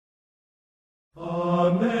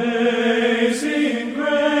Amazing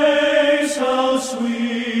grace, how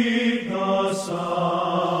sweet the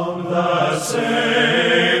sound that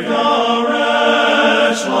saved a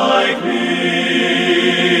wretch like me.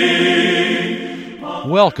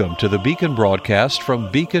 Welcome to the Beacon broadcast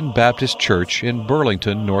from Beacon Baptist Church in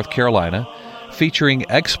Burlington, North Carolina, featuring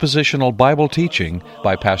expositional Bible teaching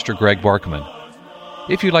by Pastor Greg Barkman.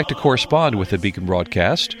 If you'd like to correspond with the Beacon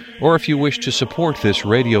broadcast, or if you wish to support this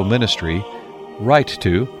radio ministry, write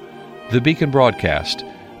to the Beacon Broadcast,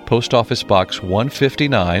 Post Office Box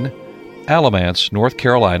 159, Alamance, North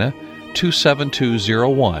Carolina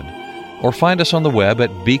 27201, or find us on the web at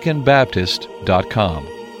beaconbaptist.com.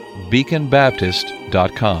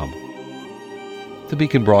 beaconbaptist.com. The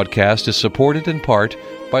Beacon broadcast is supported in part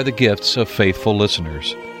by the gifts of faithful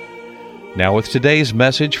listeners. Now with today's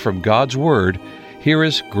message from God's Word, here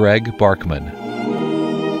is Greg Barkman.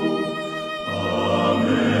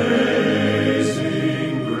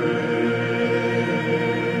 Amazing grace.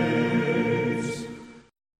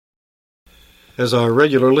 As our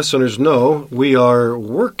regular listeners know, we are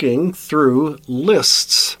working through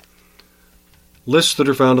lists that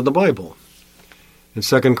are found in the Bible. In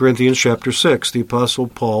 2 Corinthians chapter 6, the Apostle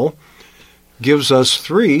Paul gives us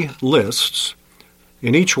 3 lists,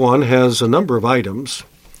 and each one has a number of items.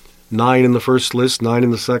 9 in the first list, 9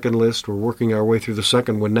 in the second list. We're working our way through the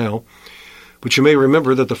second one now. But you may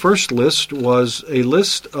remember that the first list was a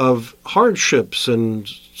list of hardships and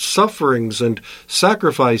sufferings and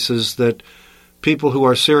sacrifices that people who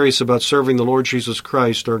are serious about serving the Lord Jesus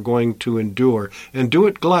Christ are going to endure, and do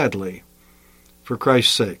it gladly for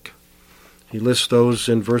Christ's sake. He lists those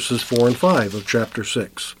in verses 4 and 5 of chapter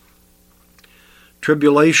 6.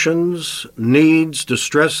 Tribulations, needs,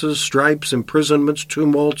 distresses, stripes, imprisonments,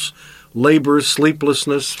 tumults, labors,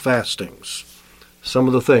 sleeplessness, fastings. Some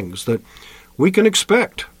of the things that we can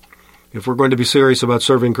expect if we're going to be serious about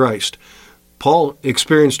serving Christ. Paul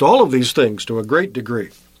experienced all of these things to a great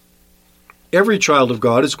degree. Every child of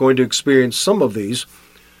God is going to experience some of these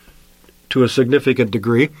to a significant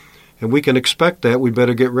degree, and we can expect that. We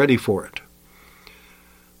better get ready for it.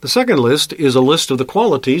 The second list is a list of the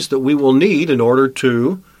qualities that we will need in order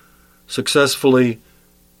to successfully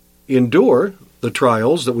endure the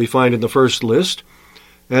trials that we find in the first list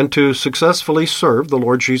and to successfully serve the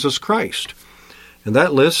Lord Jesus Christ. And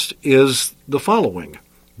that list is the following,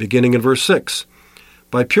 beginning in verse 6.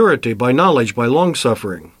 By purity, by knowledge, by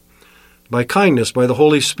long-suffering, by kindness, by the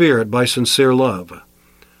Holy Spirit, by sincere love,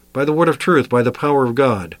 by the word of truth, by the power of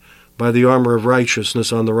God, by the armor of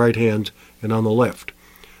righteousness on the right hand and on the left.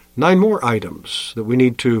 9 more items that we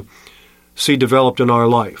need to see developed in our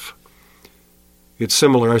life. It's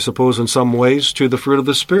similar, I suppose, in some ways to the fruit of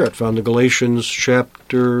the Spirit found in Galatians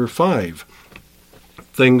chapter 5.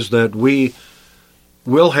 Things that we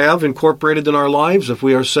will have incorporated in our lives if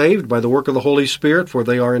we are saved by the work of the Holy Spirit, for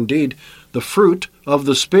they are indeed the fruit of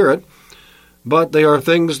the Spirit, but they are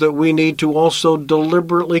things that we need to also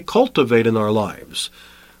deliberately cultivate in our lives.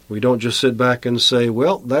 We don't just sit back and say,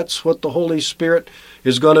 well, that's what the Holy Spirit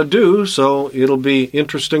is going to do, so it'll be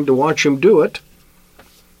interesting to watch Him do it.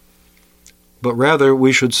 But rather,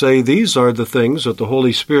 we should say these are the things that the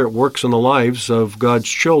Holy Spirit works in the lives of God's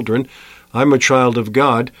children. I'm a child of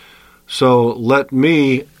God, so let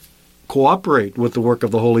me cooperate with the work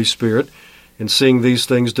of the Holy Spirit in seeing these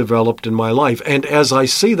things developed in my life. And as I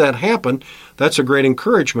see that happen, that's a great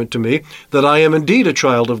encouragement to me that I am indeed a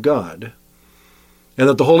child of God, and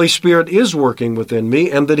that the Holy Spirit is working within me,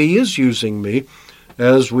 and that He is using me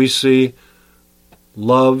as we see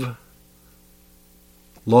love,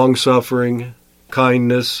 long-suffering,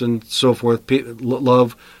 kindness, and so forth,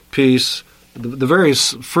 love, peace, the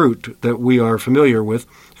various fruit that we are familiar with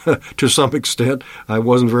to some extent. I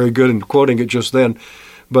wasn't very good in quoting it just then,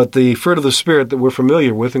 but the fruit of the Spirit that we're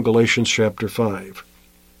familiar with in Galatians chapter 5.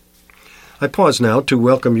 I pause now to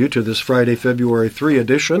welcome you to this Friday, February 3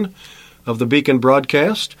 edition of the Beacon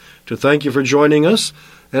broadcast, to thank you for joining us,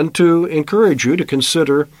 and to encourage you to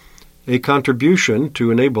consider a contribution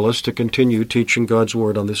to enable us to continue teaching God's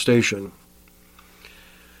Word on this station.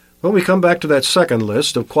 Well, we come back to that second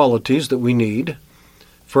list of qualities that we need.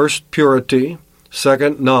 First, purity.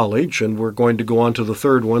 Second, knowledge. And we're going to go on to the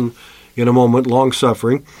third one in a moment,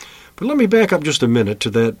 long-suffering. But let me back up just a minute to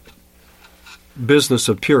that business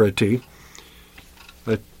of purity.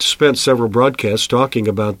 I spent several broadcasts talking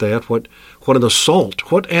about that, what an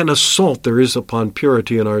assault there is upon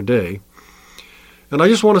purity in our day. And I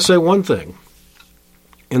just want to say one thing,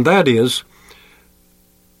 and that is,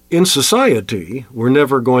 in society, we're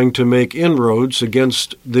never going to make inroads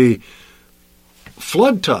against the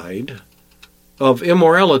flood tide of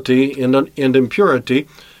immorality and impurity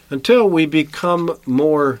until we become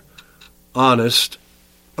more honest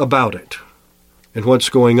about it and what's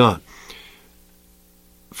going on.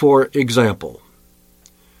 For example,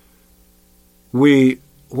 when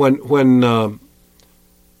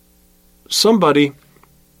somebody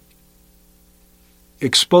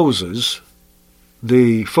exposes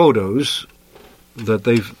the photos that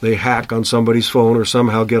they hack on somebody's phone or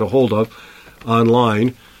somehow get a hold of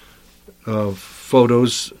online,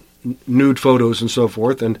 photos, nude photos and so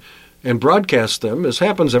forth, and broadcast them, as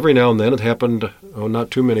happens every now and then. It happened not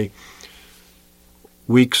too many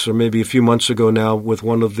weeks or maybe a few months ago now with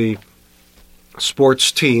one of the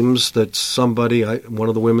sports teams that one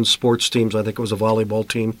of the women's sports teams, I think it was a volleyball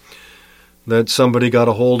team, that somebody got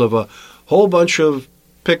a hold of a whole bunch of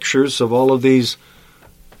pictures of all of these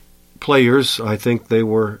players. I think they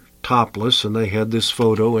were topless, and they had this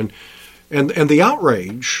photo, and the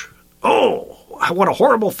outrage. Oh, what a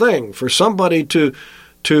horrible thing for somebody to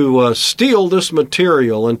steal this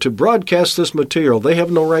material and to broadcast this material. They have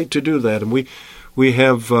no right to do that, and we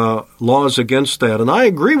have laws against that. And I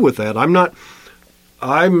agree with that.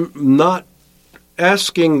 I'm not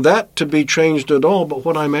asking that to be changed at all, but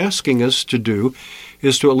what I'm asking us to do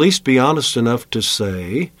is to at least be honest enough to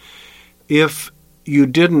say, if you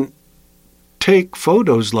didn't take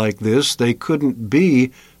photos like this, they couldn't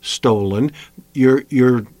be stolen.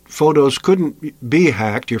 Your photos couldn't be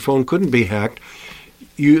hacked. Your phone couldn't be hacked.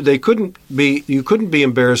 You couldn't be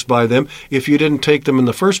embarrassed by them if you didn't take them in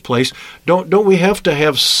the first place. Don't we have to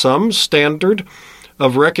have some standard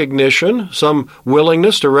of recognition, some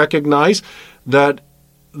willingness to recognize that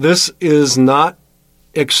this is not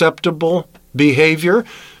acceptable behavior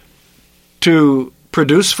to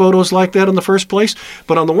produce photos like that in the first place?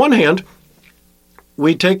 But on the one hand,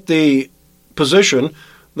 we take the position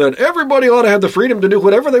that everybody ought to have the freedom to do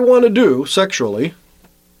whatever they want to do sexually.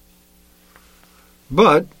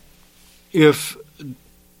 But if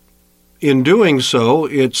in doing so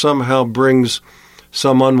it somehow brings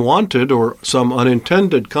some unwanted or some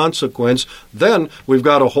unintended consequence, then we've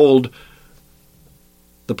got to hold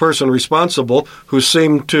the person responsible who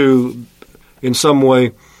seemed to in some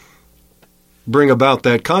way bring about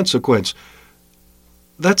that consequence.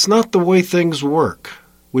 That's not the way things work.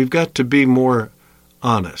 We've got to be more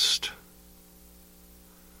honest.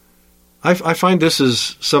 I find this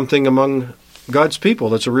is something among God's people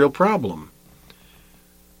that's a real problem.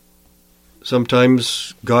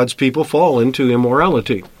 Sometimes God's people fall into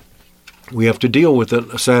immorality. We have to deal with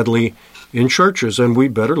it, sadly, in churches, and we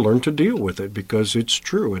better learn to deal with it because it's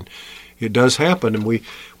true, and it does happen, and we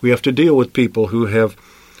have to deal with people who have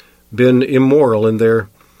been immoral in their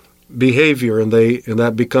behavior, and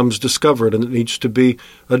that becomes discovered, and it needs to be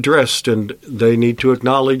addressed, and they need to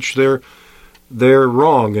acknowledge their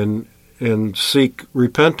wrong and seek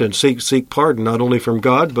repentance, seek pardon, not only from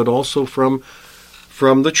God, but also from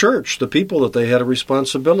the church, the people that they had a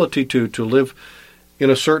responsibility to live in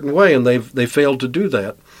a certain way, and they failed to do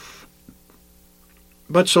that.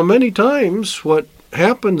 But so many times what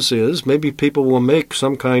happens is maybe people will make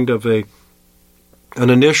some kind of an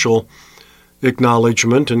initial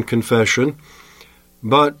acknowledgement and confession,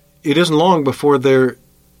 but it isn't long before they're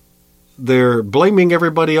blaming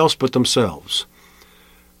everybody else but themselves.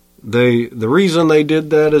 The reason they did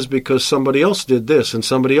that is because somebody else did this and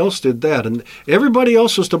somebody else did that, and everybody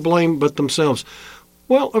else is to blame but themselves.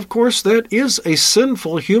 Well, of course, that is a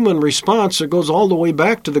sinful human response that goes all the way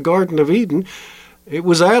back to the Garden of Eden. It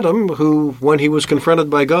was Adam who, when he was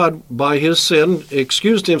confronted by God by his sin,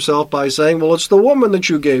 excused himself by saying, well, it's the woman that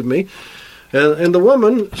you gave me. And the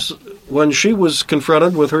woman, when she was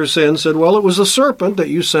confronted with her sin, said, well, it was the serpent that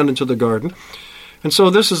you sent into the garden. And so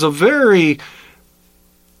this is a very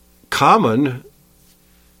common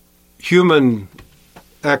human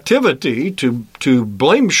activity to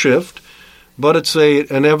blame shift, but it's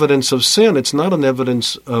an evidence of sin. It's not an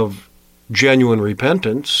evidence of genuine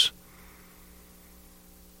repentance.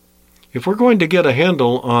 If we're going to get a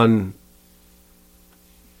handle on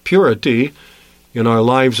purity in our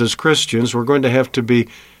lives as Christians, we're going to have to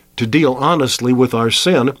deal honestly with our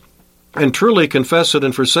sin and truly confess it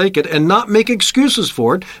and forsake it and not make excuses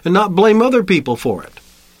for it and not blame other people for it.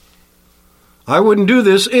 I wouldn't do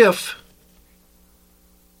this if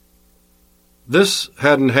this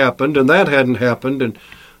hadn't happened and that hadn't happened and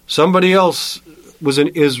somebody else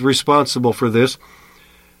is responsible for this.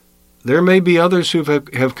 There may be others who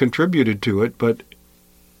have contributed to it, but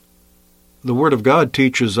the Word of God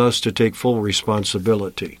teaches us to take full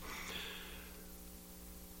responsibility.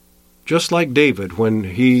 Just like David, when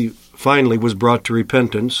he finally was brought to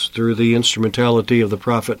repentance through the instrumentality of the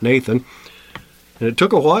prophet Nathan, and it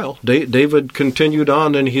took a while. David continued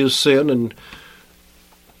on in his sin, and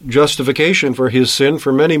justification for his sin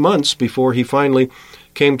for many months before he finally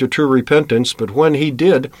came to true repentance. But when he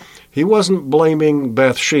did, he wasn't blaming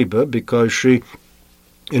Bathsheba because she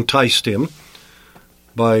enticed him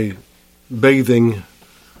by bathing,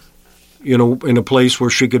 in a place where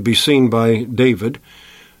she could be seen by David.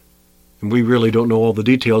 And we really don't know all the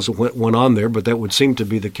details of what went on there, but that would seem to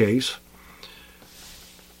be the case.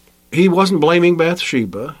 He wasn't blaming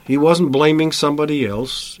Bathsheba. He wasn't blaming somebody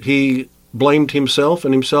else. He blamed himself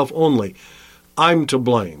and himself only. I'm to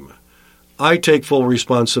blame. I take full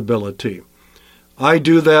responsibility. I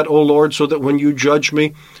do that, O Lord, so that when you judge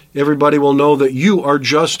me, everybody will know that you are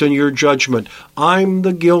just in your judgment. I'm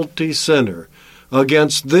the guilty sinner.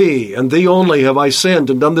 Against thee, and thee only, have I sinned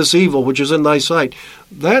and done this evil which is in thy sight.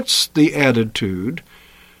 That's the attitude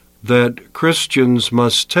that Christians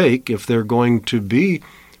must take if they're going to be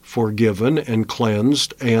forgiven and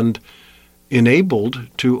cleansed and enabled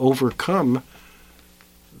to overcome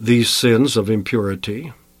these sins of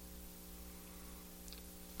impurity.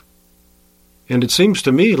 And it seems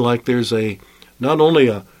to me like there's not only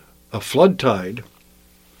a flood tide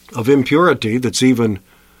of impurity that's even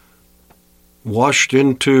washed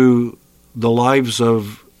into the lives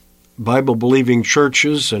of Bible-believing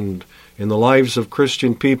churches and in the lives of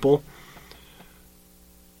Christian people,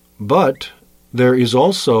 but there is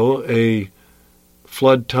also a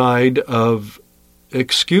flood tide of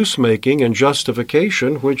excuse-making and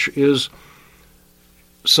justification which is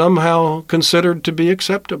somehow considered to be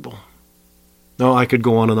acceptable. Now, I could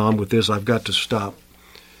go on and on with this. I've got to stop.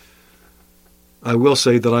 I will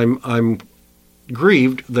say that I'm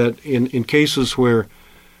grieved that in cases where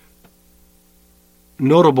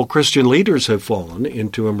notable Christian leaders have fallen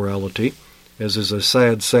into immorality, as is a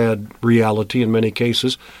sad, sad reality in many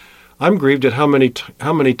cases, I'm grieved at how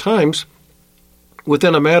many times,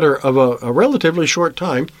 within a matter of a relatively short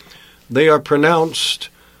time, they are pronounced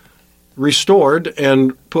restored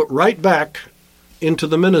and put right back into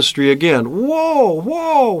the ministry again. Whoa,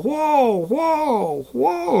 whoa, whoa, whoa,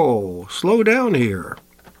 whoa. Slow down here.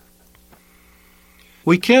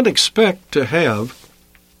 We can't expect to have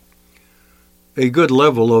a good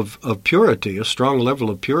level of purity, a strong level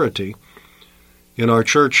of purity in our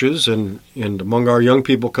churches and among our young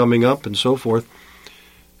people coming up and so forth,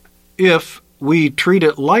 if we treat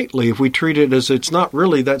it lightly, if we treat it as it's not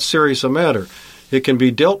really that serious a matter. It can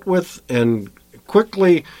be dealt with and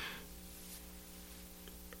quickly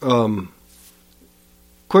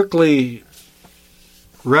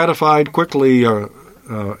ratified, quickly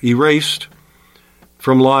erased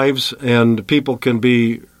from lives, and people can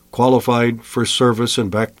be qualified for service,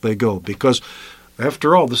 and back they go. Because,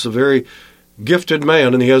 after all, this is a very gifted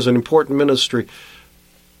man, and he has an important ministry.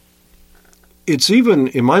 It's even,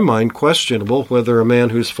 in my mind, questionable whether a man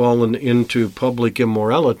who's fallen into public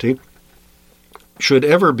immorality should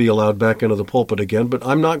ever be allowed back into the pulpit again, but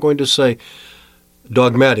I'm not going to say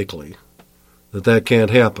dogmatically that can't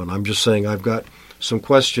happen. I'm just saying I've got some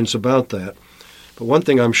questions about that. But one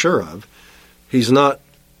thing I'm sure of, he's not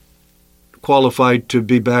qualified to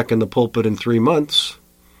be back in the pulpit in 3 months,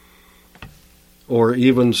 or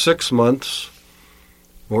even 6 months,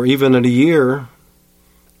 or even in a year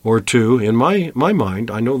or two. In my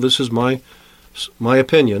mind, I know this is my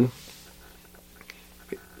opinion,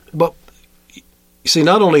 but see,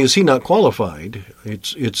 not only is he not qualified,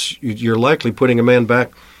 you're likely putting a man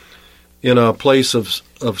back in a place of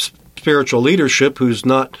spiritual leadership who's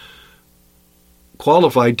not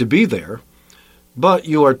qualified to be there, but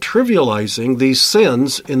you are trivializing these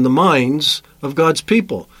sins in the minds of God's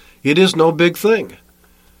people. It is no big thing.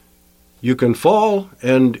 You can fall,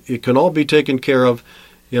 and it can all be taken care of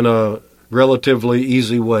in a relatively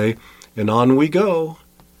easy way, and on we go.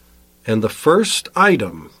 And the first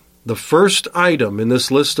item in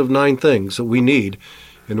this list of 9 things that we need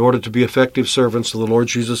in order to be effective servants of the Lord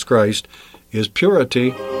Jesus Christ is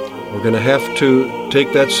purity. We're going to have to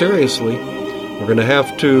take that seriously. We're going to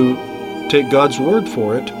have to take God's word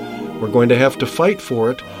for it. We're going to have to fight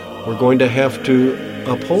for it. We're going to have to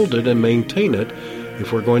uphold it and maintain it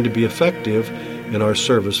if we're going to be effective in our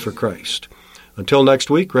service for Christ. Until next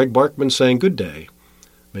week, Greg Barkman saying good day.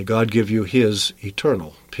 May God give you His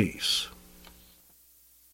eternal peace.